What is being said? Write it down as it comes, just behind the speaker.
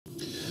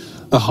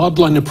A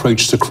hardline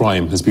approach to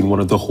crime has been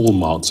one of the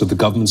hallmarks of the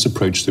government's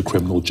approach to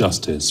criminal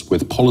justice,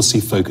 with policy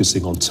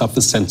focusing on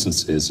tougher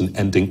sentences and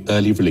ending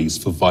early release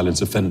for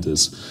violent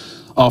offenders.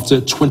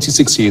 After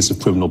 26 years of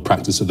criminal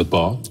practice at the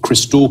bar,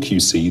 Daw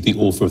QC, the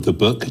author of the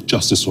book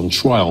Justice on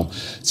Trial,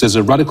 says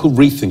a radical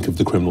rethink of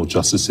the criminal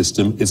justice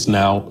system is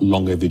now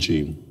long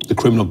overdue. The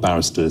criminal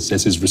barrister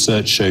says his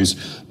research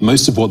shows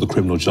most of what the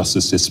criminal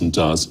justice system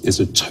does is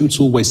a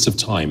total waste of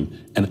time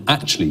and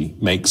actually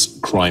makes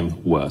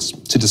crime worse.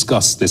 To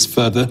discuss this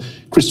further,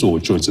 Daw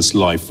joins us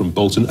live from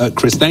Bolton.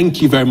 Chris,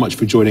 thank you very much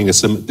for joining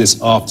us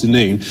this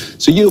afternoon.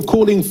 So you're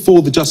calling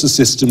for the justice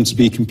system to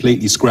be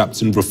completely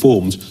scrapped and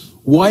reformed.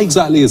 Why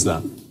exactly is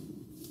that?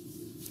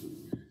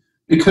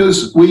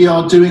 Because we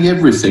are doing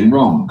everything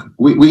wrong.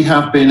 We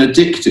have been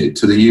addicted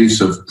to the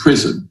use of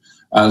prison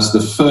as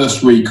the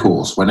first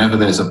recourse whenever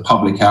there's a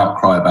public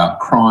outcry about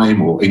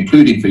crime, or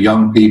including for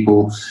young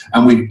people.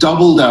 And we've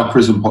doubled our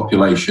prison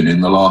population in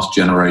the last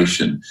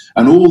generation.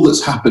 And all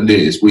that's happened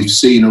is we've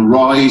seen a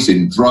rise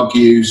in drug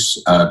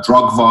use,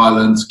 drug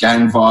violence,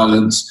 gang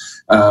violence.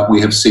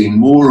 We have seen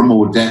more and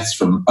more deaths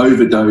from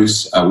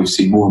overdose. We've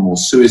seen more and more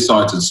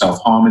suicides and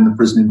self-harm in the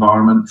prison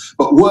environment.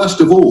 But worst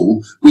of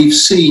all, we've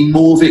seen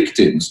more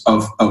victims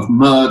of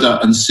murder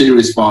and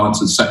serious violence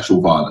and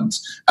sexual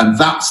violence. And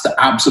that's the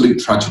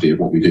absolute tragedy of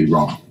what we do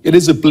wrong. It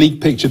is a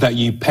bleak picture that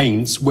you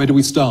paint. Where do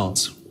we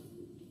start?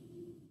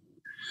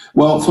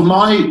 Well, for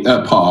my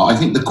part, I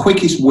think the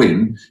quickest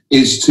win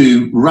is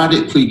to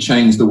radically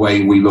change the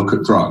way we look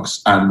at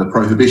drugs and the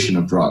prohibition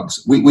of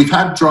drugs. We've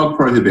had drug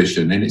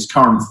prohibition in its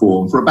current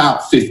form for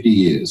about 50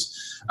 years,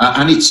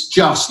 and it's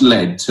just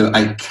led to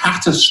a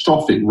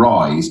catastrophic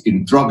rise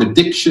in drug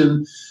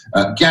addiction,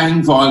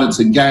 gang violence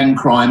and gang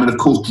crime, and of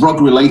course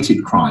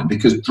drug-related crime,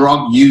 because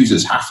drug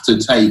users have to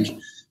take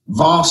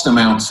vast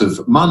amounts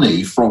of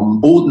money from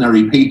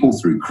ordinary people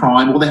through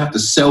crime, or they have to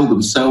sell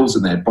themselves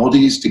and their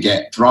bodies to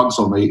get drugs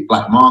on the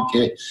black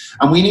market.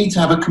 And we need to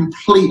have a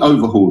complete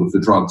overhaul of the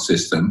drug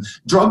system.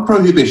 Drug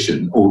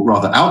prohibition, or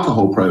rather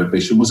alcohol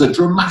prohibition, was a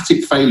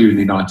dramatic failure in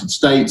the United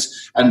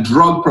States, and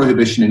drug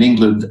prohibition in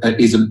England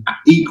is an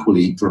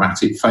equally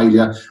dramatic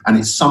failure, and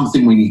it's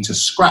something we need to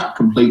scrap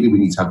completely. We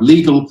need to have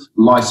legal,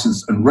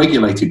 licensed and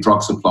regulated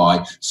drug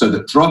supply so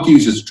that drug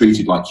users are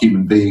treated like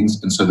human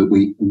beings, and so that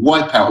we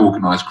wipe out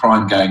organised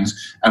crime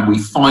gangs and we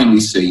finally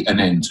see an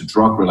end to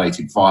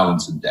drug-related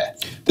violence and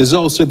death. There's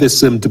also this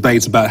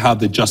debate about how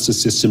the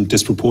justice system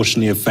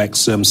disproportionately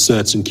affects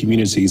certain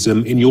communities.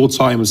 In your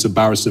time as a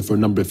barrister for a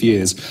number of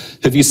years,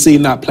 have you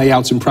seen that play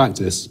out in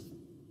practice?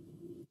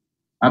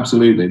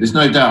 Absolutely. There's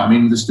no doubt. I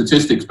mean, the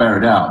statistics bear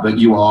it out that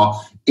you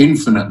are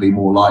infinitely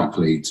more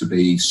likely to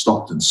be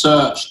stopped and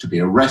searched, to be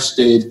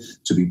arrested,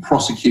 to be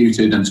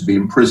prosecuted and to be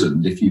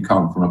imprisoned if you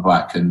come from a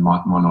black and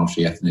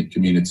minority ethnic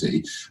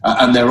community.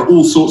 And there are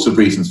all sorts of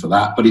reasons for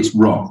that, but it's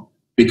wrong,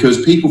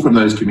 because people from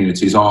those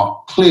communities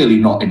are clearly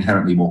not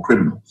inherently more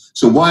criminal.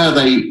 So why are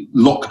they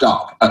locked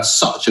up at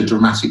such a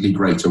dramatically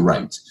greater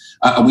rate?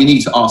 And we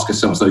need to ask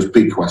ourselves those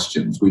big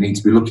questions. We need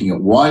to be looking at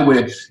why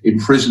we're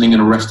imprisoning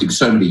and arresting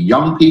so many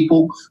young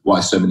people, why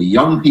so many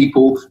young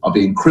people are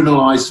being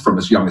criminalised from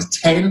as young as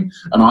 10.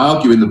 And I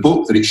argue in the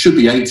book that it should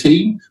be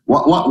 18.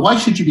 Why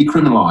should you be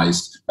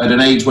criminalised at an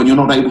age when you're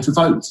not able to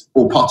vote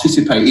or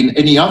participate in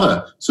any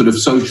other sort of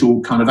social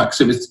kind of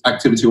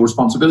activity or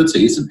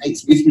responsibility?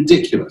 It's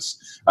ridiculous.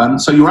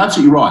 So you're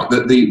absolutely right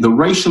that the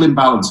racial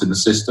imbalance in the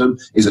system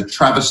is a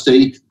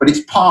travesty, but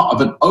it's part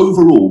of an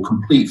overall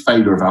complete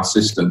failure of our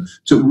system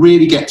to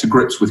really get to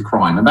grips with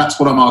crime. And that's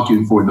what I'm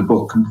arguing for in the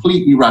book: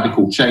 completely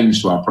radical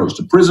change to our approach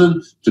to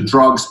prison, to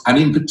drugs, and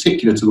in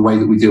particular to the way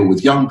that we deal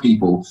with young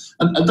people.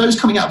 And those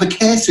coming out of the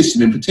care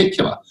system in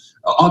particular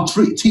are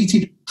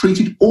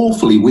treated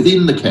awfully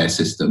within the care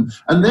system,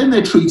 and then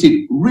they're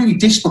treated really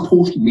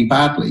disproportionately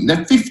badly.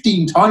 They're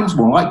 15 times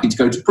more likely to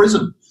go to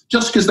prison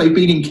just because they've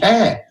been in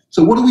care.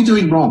 So what are we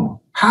doing wrong?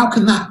 How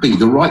can that be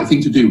the right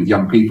thing to do with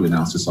young people in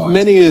our society?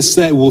 Many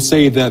will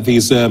say that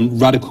these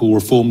radical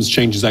reforms,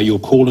 changes that you're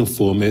calling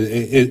for,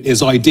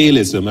 is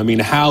idealism. I mean,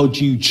 how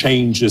do you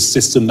change a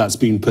system that's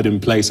been put in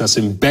place, that's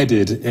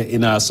embedded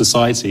in our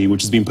society,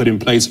 which has been put in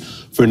place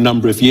for a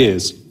number of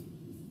years?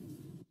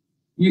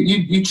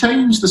 You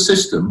change the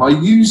system by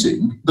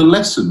using the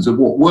lessons of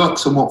what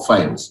works and what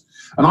fails.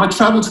 And I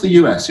travelled to the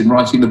US in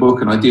writing the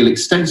book, and I deal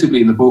extensively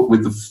in the book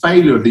with the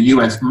failure of the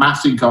US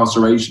mass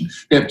incarceration.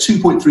 They have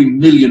 2.3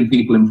 million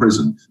people in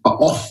prison, but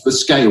off the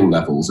scale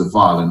levels of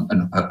violent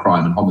and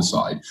crime and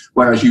homicide.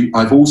 Whereas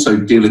I've also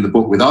deal in the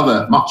book with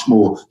other much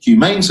more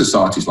humane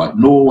societies like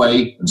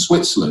Norway and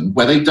Switzerland,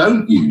 where they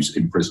don't use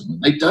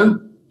imprisonment. They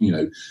don't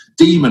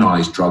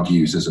demonize drug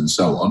users and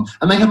so on,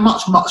 and they have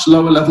much, much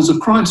lower levels of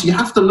crime. So you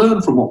have to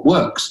learn from what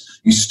works.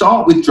 You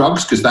start with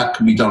drugs because that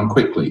can be done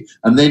quickly,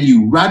 and then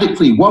you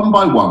radically, one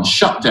by one,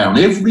 shut down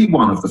every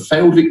one of the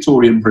failed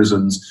Victorian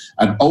prisons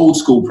and old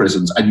school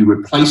prisons, and you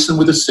replace them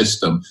with a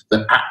system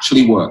that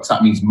actually works.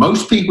 That means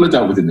most people are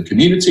dealt with in the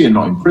community and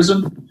not in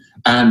prison.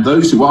 And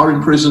those who are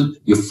in prison,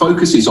 your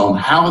focus is on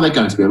how are they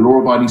going to be a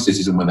law-abiding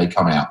citizen when they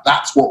come out.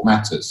 That's what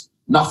matters.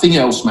 Nothing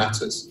else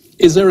matters.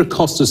 Is there a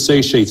cost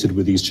associated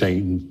with these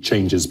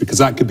changes? Because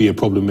that could be a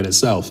problem in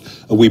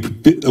itself. Are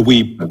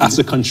we as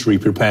a country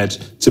prepared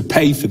to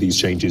pay for these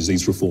changes,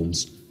 these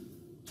reforms?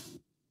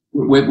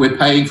 We're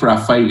paying for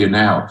our failure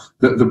now.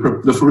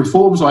 The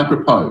reforms I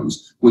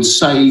propose would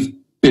save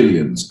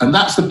billions, and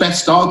that's the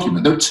best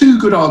argument. There are two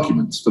good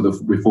arguments for the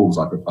reforms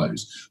I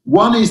propose.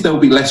 One is there will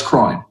be less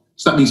crime.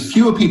 So that means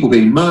fewer people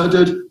being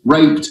murdered,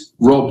 raped,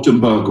 robbed and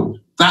burgled.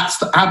 That's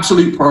the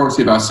absolute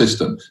priority of our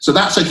system. So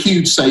that's a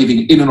huge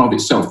saving in and of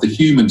itself, the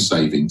human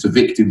saving to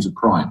victims of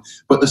crime.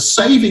 But the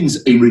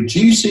savings in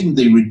reducing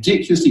the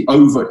ridiculously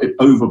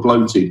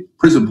over-bloated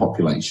prison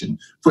population,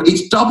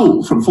 it's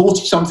doubled from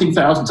 40-something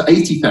thousand to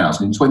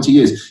 80,000 in 20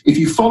 years. If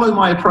you follow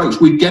my approach,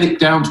 we'd get it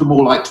down to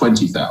more like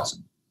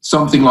 20,000,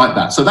 something like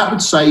that. So that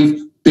would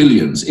save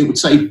billions. It would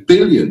save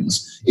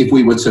billions if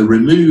we were to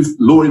remove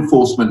law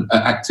enforcement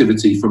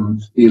activity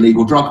from the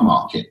illegal drug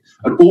market.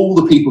 And all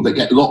the people that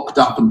get locked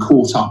up and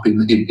caught up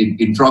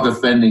in drug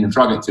offending and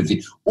drug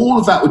activity, all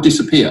of that would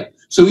disappear.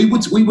 So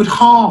we would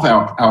halve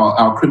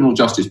our criminal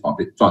justice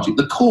budget.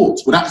 The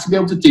courts would actually be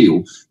able to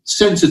deal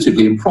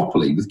sensitively and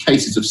properly with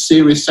cases of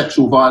serious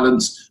sexual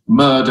violence,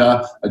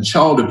 murder and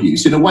child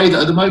abuse in a way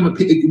that at the moment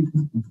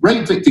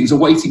rape victims are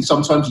waiting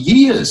sometimes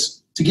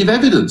years to give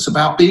evidence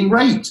about being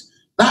raped.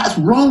 That's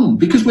wrong,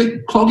 because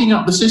we're clogging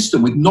up the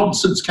system with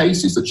nonsense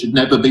cases that should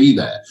never be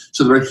there.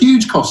 So there are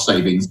huge cost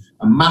savings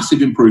and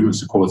massive improvements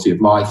to quality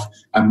of life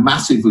and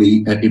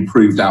massively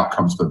improved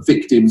outcomes for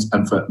victims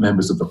and for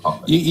members of the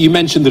public. You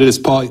mentioned that as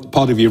part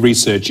of your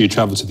research, you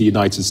travelled to the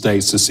United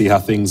States to see how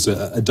things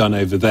are done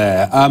over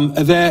there. Are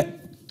there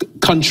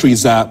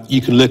countries that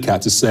you can look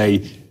at to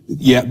say,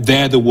 yeah,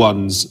 they're the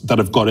ones that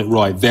have got it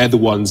right, they're the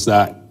ones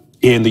that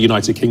in the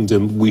United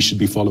Kingdom we should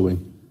be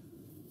following?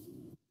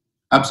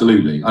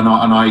 Absolutely, and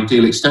I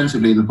deal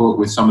extensively in the book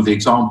with some of the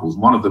examples.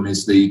 One of them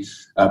is the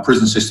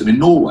prison system in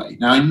Norway.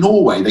 Now, in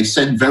Norway, they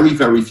send very,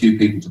 very few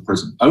people to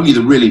prison. Only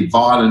the really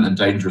violent and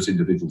dangerous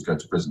individuals go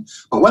to prison.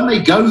 But when they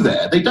go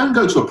there, they don't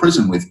go to a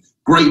prison with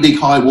great big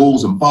high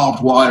walls and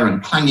barbed wire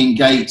and clanging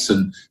gates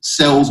and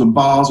cells and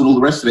bars and all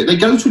the rest of it. They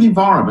go to an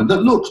environment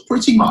that looks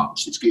pretty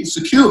much, it's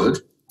secured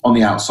on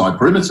the outside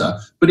perimeter,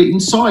 but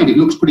inside it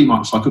looks pretty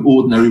much like an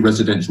ordinary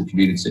residential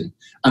community.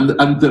 And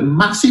the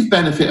massive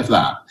benefit of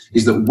that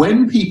is that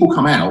when people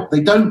come out,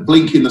 they don't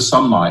blink in the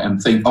sunlight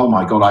and think, oh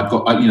my God, I've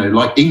got, you know,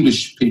 like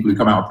English people who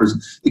come out of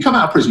prison. They come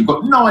out of prison, you've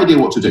got no idea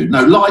what to do.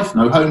 No life,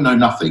 no home, no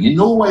nothing. In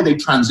Norway, they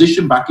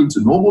transition back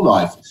into normal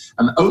life,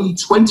 and only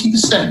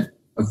 20%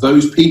 of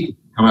those people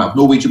who come out of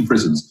Norwegian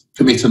prisons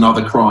commit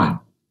another crime,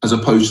 as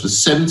opposed to the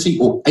 70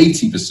 or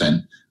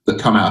 80% that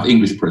come out of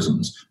English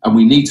prisons. And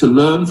we need to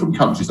learn from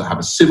countries that have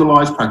a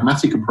civilised,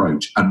 pragmatic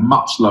approach and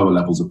much lower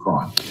levels of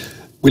crime.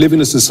 We live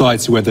in a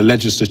society where the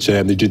legislature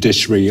and the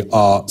judiciary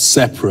are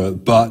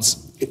separate, but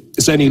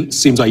it only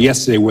seems like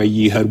yesterday where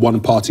you heard one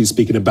party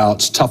speaking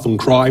about tough on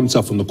crime,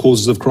 tough on the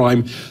causes of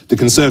crime. The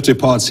Conservative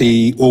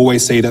Party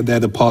always say that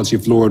they're the party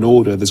of law and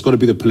order. There's got to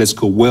be the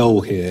political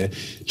will here.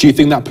 Do you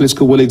think that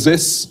political will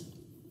exists?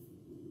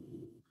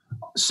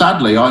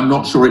 Sadly, I'm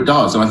not sure it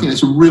does, and I think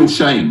it's a real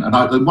shame.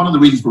 And one of the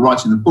reasons for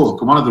writing the book,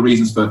 and one of the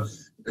reasons for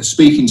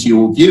speaking to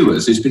your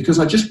viewers, is because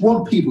I just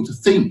want people to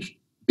think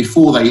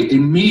before they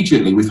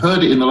immediately, we've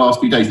heard it in the last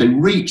few days, they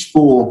reach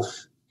for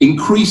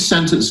increased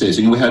sentences.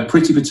 And we heard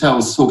Priti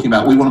Patel's talking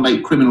about, we want to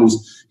make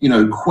criminals, you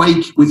know,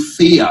 quake with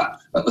fear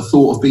at the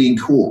thought of being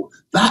caught.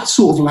 That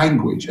sort of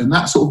language and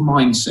that sort of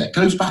mindset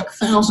goes back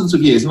thousands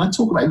of years. And I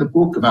talk about in the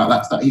book about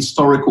that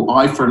historical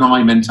eye for an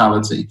eye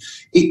mentality.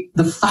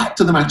 The fact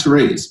of the matter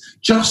is,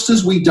 just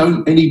as we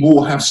don't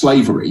anymore have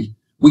slavery,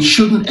 we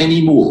shouldn't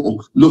anymore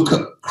look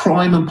at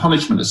crime and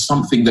punishment as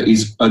something that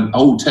is an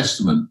Old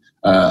Testament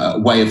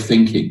way of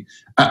thinking.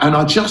 And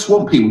I just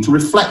want people to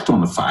reflect on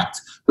the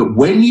fact that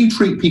when you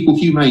treat people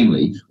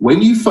humanely,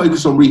 when you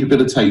focus on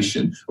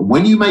rehabilitation, and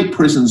when you make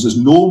prisons as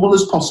normal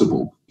as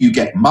possible, you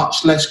get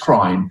much less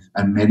crime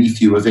and many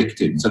fewer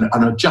victims. And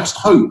I just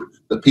hope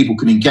that people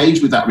can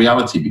engage with that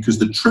reality, because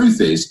the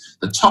truth is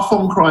the tough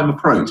on crime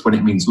approach, when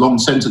it means long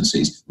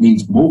sentences,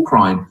 means more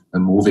crime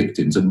and more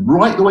victims. And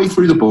right the way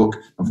through the book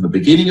and from the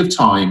beginning of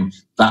time,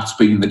 that's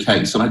been the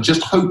case. And I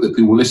just hope that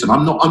people will listen.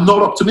 I'm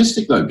not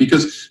optimistic though,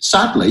 because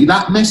sadly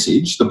that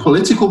message, the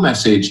political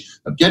message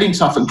of getting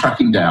tough and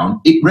cracking down,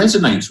 it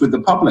resonates with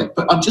the public.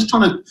 But I'm just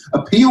trying to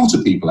appeal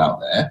to people out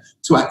there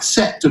to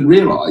accept and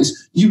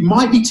realise you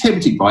might be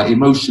tempted by it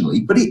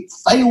emotionally, but it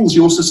fails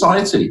your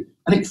society.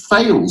 And it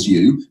fails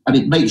you, and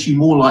it makes you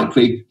more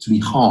likely to be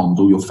harmed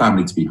or your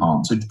family to be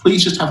harmed. So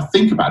please just have a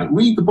think about it.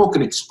 Read the book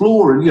and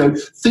explore and, you know,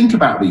 think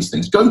about these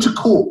things. Go to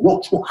court,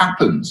 watch what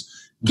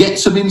happens. Get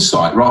some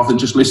insight rather than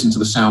just listen to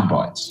the sound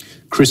bites.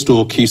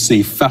 Daw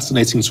QC,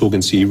 fascinating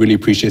talking to you. Really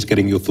appreciate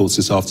getting your thoughts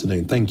this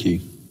afternoon. Thank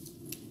you.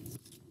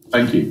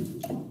 Thank you.